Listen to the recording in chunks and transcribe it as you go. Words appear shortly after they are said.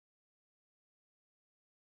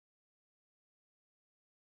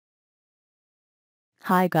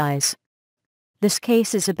Hi guys. This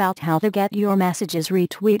case is about how to get your messages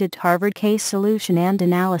retweeted. Harvard Case Solution and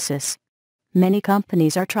Analysis. Many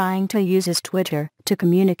companies are trying to use Twitter to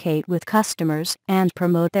communicate with customers and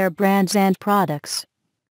promote their brands and products.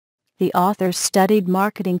 The authors studied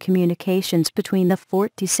marketing communications between the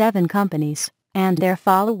 47 companies and their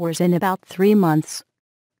followers in about 3 months.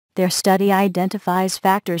 Their study identifies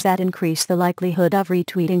factors that increase the likelihood of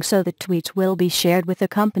retweeting, so the tweets will be shared with the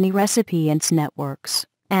company recipients' networks,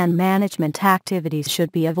 and management activities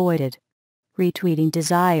should be avoided. Retweeting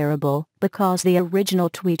desirable because the original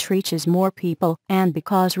tweet reaches more people and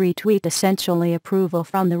because retweet essentially approval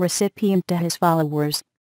from the recipient to his followers.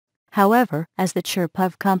 However, as the chirp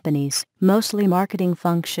of companies, mostly marketing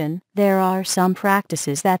function, there are some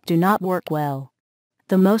practices that do not work well.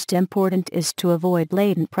 The most important is to avoid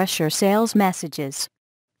latent pressure sales messages.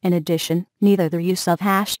 In addition, neither the use of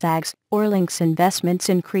hashtags or links investments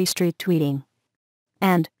increased retweeting.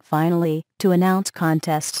 And, finally, to announce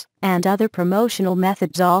contests and other promotional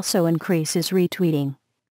methods also increases retweeting.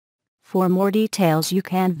 For more details you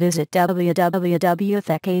can visit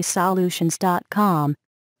www.TheCaseSolutions.com.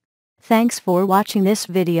 Thanks for watching this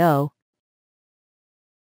video.